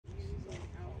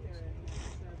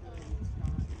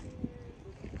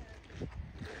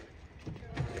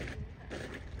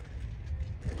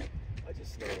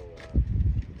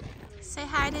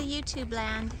hi to YouTube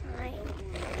land. Hi.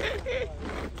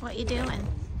 What you doing?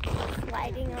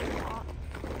 Gliding on rocks.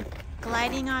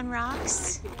 Gliding on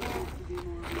rocks?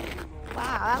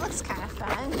 Wow, that looks kind of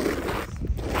fun.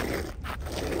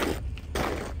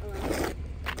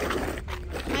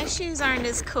 My shoes aren't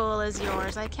as cool as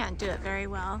yours. I can't do it very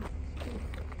well.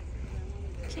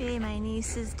 Okay, my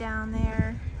niece is down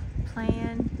there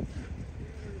playing.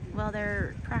 Well,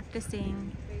 they're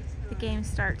practicing. The game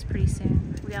starts pretty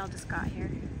soon. We all just got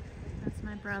here. That's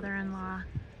my brother-in-law.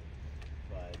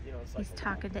 He's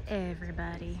talking to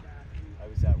everybody. I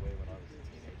was that way when I was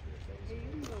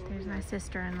a teenager. There's my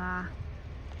sister-in-law.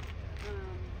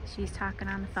 She's talking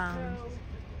on the phone.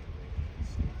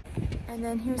 And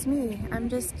then here's me. I'm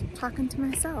just talking to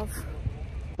myself.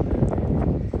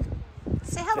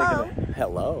 Say hello.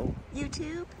 Hello.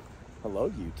 YouTube. Hello,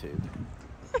 YouTube.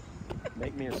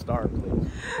 Make me a star, please.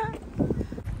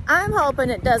 I'm hoping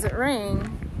it doesn't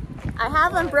rain. I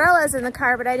have umbrellas in the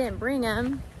car, but I didn't bring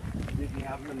them. Did you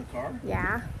have them in the car?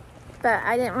 Yeah, but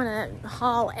I didn't want to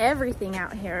haul everything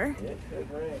out here. It could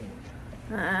rain.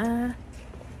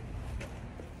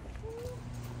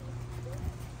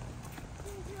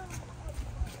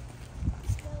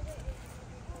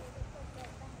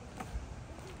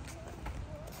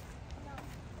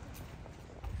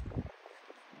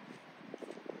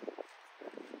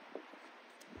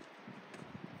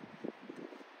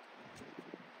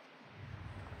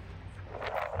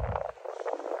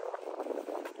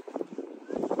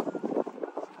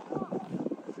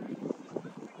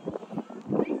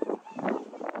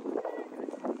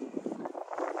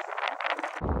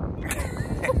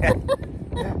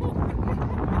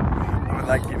 I would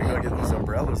like you to go get these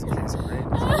umbrellas in case it rains.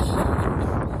 I'm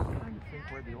trying to think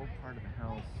where the old part of the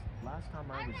house. Last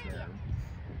time I was there,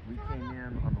 we came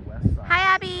in on the west side. Hi,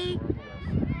 Abby.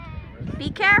 Be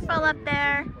careful up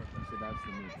there. So that's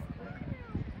the new part.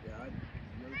 Yeah,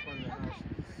 the other part of the house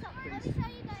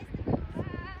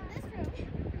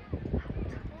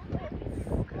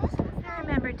is I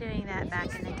remember doing that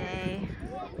back in the day.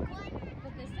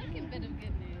 But the second bit of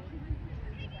good news.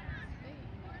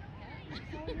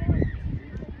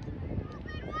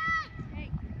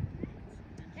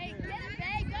 Hey, get it,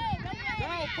 babe. Go,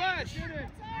 push!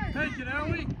 Take it,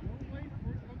 Ellie!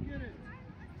 Go get it.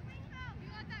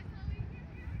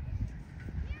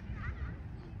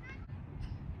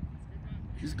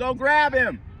 Just go grab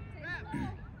him!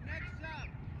 Next up!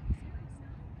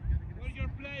 Where's your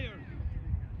player?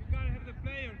 You gotta have the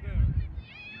player there.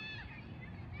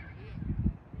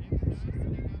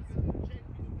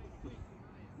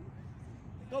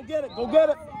 Go get it, go get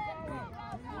it!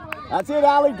 That's it,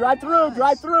 Allie. Drive through,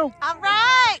 drive through. All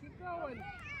right. Keep going.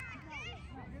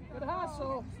 Good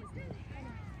hustle.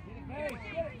 Hey,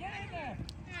 get in there.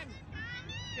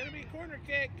 Get him a corner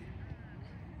kick.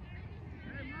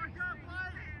 Hey, mark up,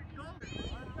 Mike. Go.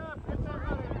 Mark up. Get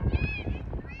somebody.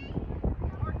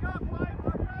 Mark up, Mike.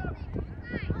 Mark up.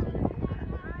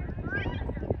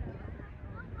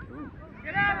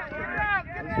 Get out. Get out.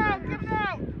 Get out. Get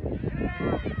out.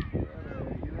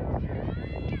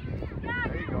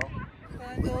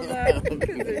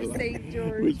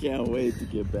 We can't wait to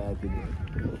get back in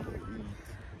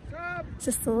there.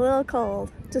 Just a little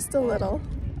cold, just a little.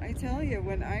 I tell you,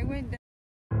 when I went down.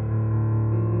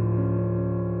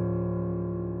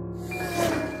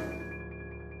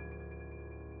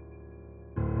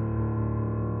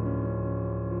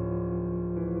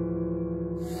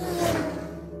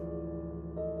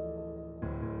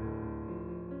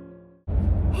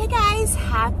 Hey guys,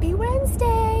 happy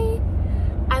Wednesday.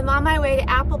 I'm on my way to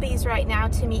Applebee's right now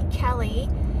to meet Kelly.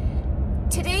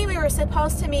 Today we were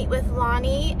supposed to meet with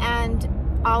Lonnie and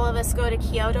all of us go to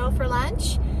Kyoto for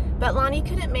lunch, but Lonnie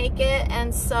couldn't make it,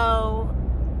 and so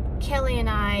Kelly and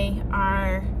I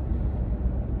are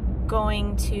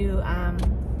going to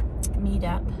meet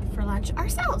up for lunch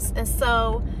ourselves. And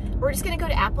so we're just gonna go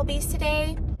to Applebee's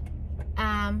today.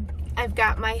 I've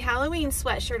got my Halloween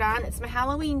sweatshirt on. It's my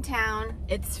Halloween town.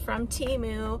 It's from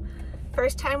Temu.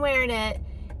 First time wearing it.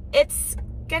 It's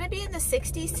gonna be in the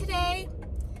 60s today,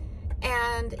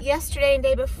 and yesterday and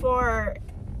day before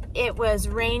it was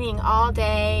raining all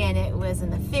day and it was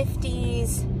in the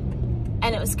 50s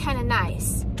and it was kind of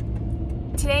nice.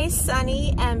 Today's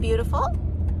sunny and beautiful,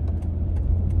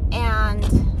 and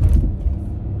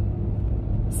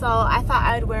so I thought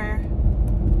I would wear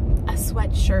a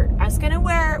sweatshirt. I was gonna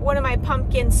wear one of my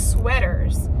pumpkin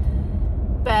sweaters,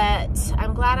 but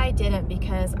I'm glad I didn't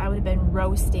because I would have been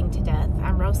roasting to death.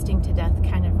 I'm roasting to death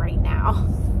kind of right now.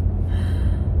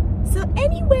 So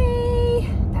anyway,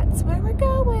 that's where we're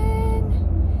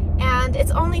going. And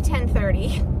it's only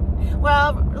 10:30.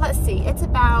 Well, let's see, it's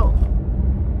about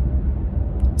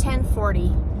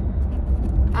 10:40.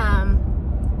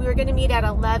 We were gonna meet at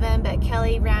 11, but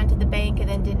Kelly ran to the bank and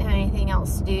then didn't have anything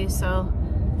else to do, so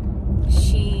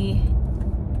she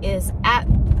is at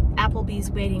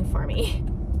Applebee's waiting for me.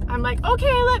 I'm like,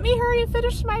 okay, let me hurry and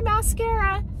finish my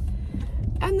mascara,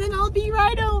 and then I'll be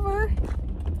right over.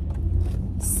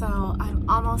 So I'm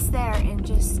almost there in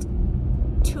just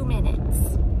 2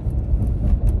 minutes.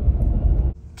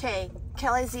 Okay,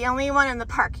 Kelly's the only one in the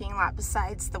parking lot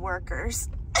besides the workers.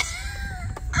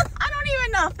 I don't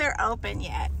even know if they're open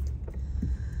yet.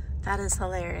 That is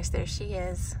hilarious. There she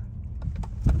is.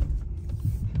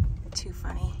 Too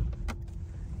funny.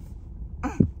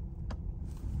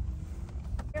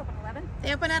 They open 11?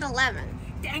 They open at 11.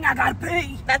 Dang, I gotta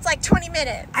pee. That's like 20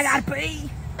 minutes. I gotta pee.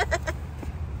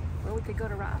 Well, we could go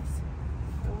to Ross.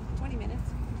 Go 20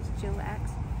 minutes. Just chillax.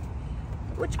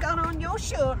 What you got on your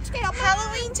shirt?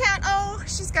 Halloween Town. Oh,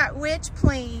 she's got witch,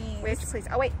 please. Wait, please.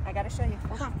 Oh, wait. I gotta show you.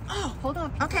 Hold on. Oh, Hold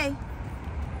on. okay.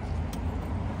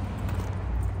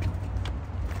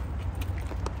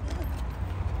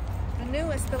 The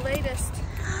newest, the latest.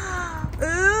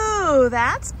 Ooh,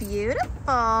 that's beautiful.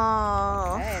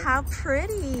 Okay. How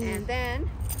pretty. And then,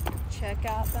 check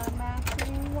out the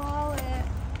matching wallet.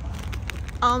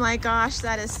 Oh my gosh,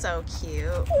 that is so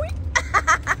cute.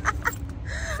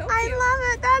 So I cute. love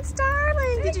it. That's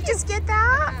darling. Did you just get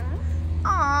that?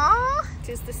 Aw,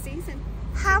 Tis the season.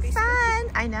 have Should be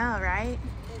fun. I know, right?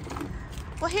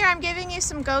 Well, here, I'm giving you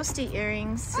some ghosty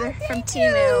earrings. They're from thank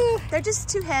Temu. you. They're just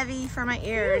too heavy for my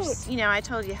ears. Cute. You know, I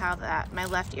told you how that my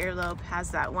left earlobe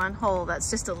has that one hole that's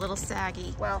just a little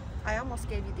saggy. Well, I almost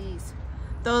gave you these.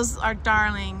 Those are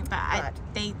darling, but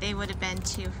But? they would have been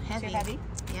too heavy. Too heavy?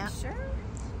 Yep. Sure.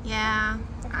 Yeah,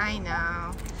 I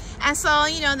know. And so,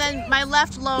 you know, then my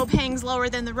left lobe hangs lower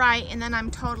than the right, and then I'm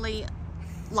totally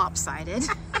lopsided.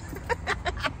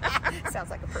 Sounds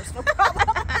like a personal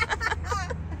problem.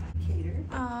 Cater.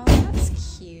 Oh,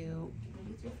 that's cute.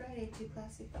 Monday through Friday, 2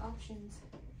 classic options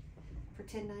for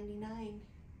 $10.99.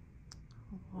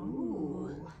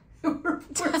 Ooh. We're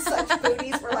such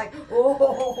foodies. We're like,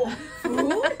 oh,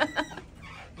 food?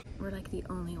 We're like the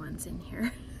only ones in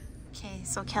here. Okay,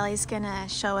 so Kelly's gonna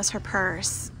show us her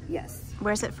purse. Yes.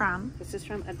 Where's it from? This is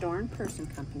from Adorn Person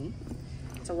Company.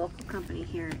 It's a local company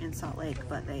here in Salt Lake,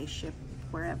 but they ship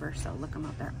wherever, so look them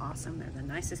up. They're awesome. They're the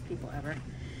nicest people ever.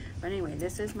 But anyway,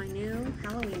 this is my new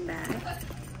Halloween bag.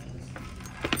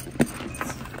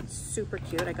 It's super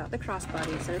cute. I got the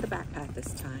crossbody instead of the backpack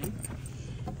this time.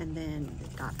 And then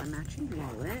it got a matching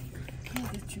wallet.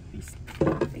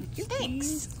 Thank you.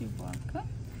 Thanks. You're welcome.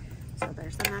 So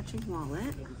there's the matching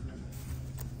wallet.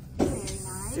 Very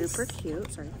nice. Super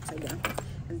cute. Sorry, upside down.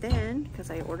 And then,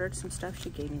 because I ordered some stuff, she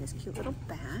gave me this cute little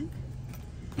bag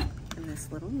and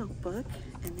this little notebook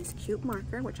and this cute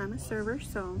marker, which I'm a server,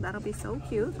 so that'll be so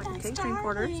cute. I can That's take drink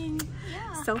orders. darling.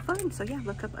 Yeah. So fun. So yeah,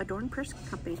 look up Adorn Person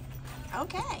Company.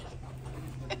 Okay.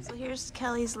 So here's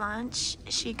Kelly's lunch.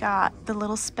 She got the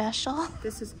little special.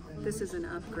 This is an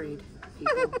upgrade,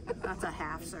 people. That's a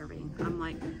half serving. I'm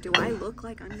like, do I look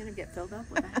like I'm gonna get filled up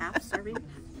with a half serving?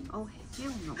 Oh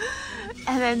hell no.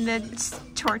 And then the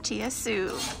tortilla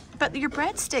soup. But your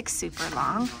breadstick's super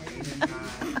long.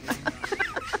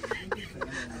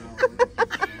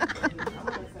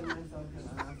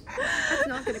 That's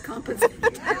not gonna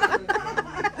compensate.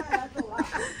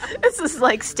 This is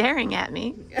like staring at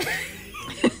me.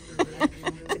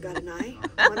 I got an eye.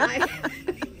 One eye.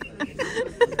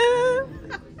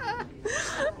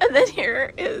 And then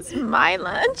here is my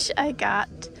lunch. I got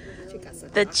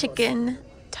the chicken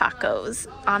tacos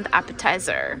on the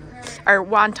appetizer, or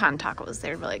wonton tacos.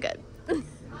 They're really good.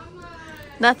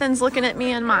 Nothing's looking at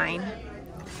me on mine.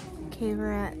 Okay,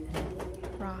 we're at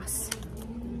Ross.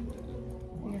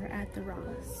 We're at the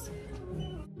Ross.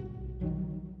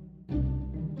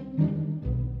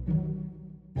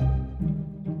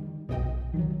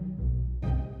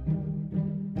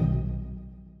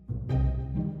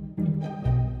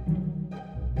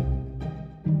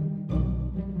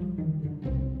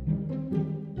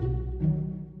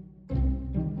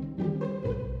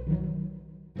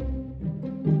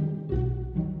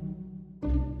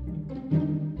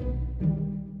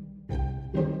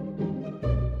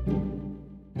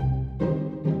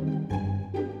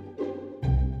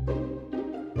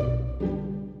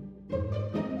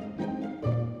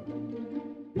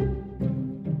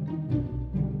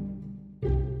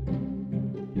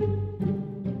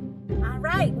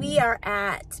 We are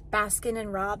at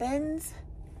Baskin & Robbins.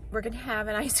 We're gonna have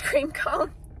an ice cream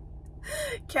cone.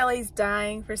 Kelly's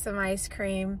dying for some ice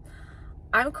cream.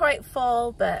 I'm quite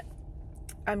full, but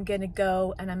I'm gonna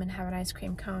go and I'm gonna have an ice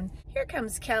cream cone. Here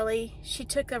comes Kelly. She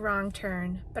took a wrong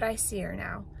turn, but I see her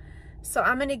now. So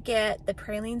I'm gonna get the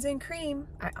pralines and cream.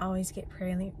 I always get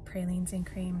pralines and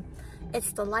cream.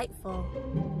 It's delightful.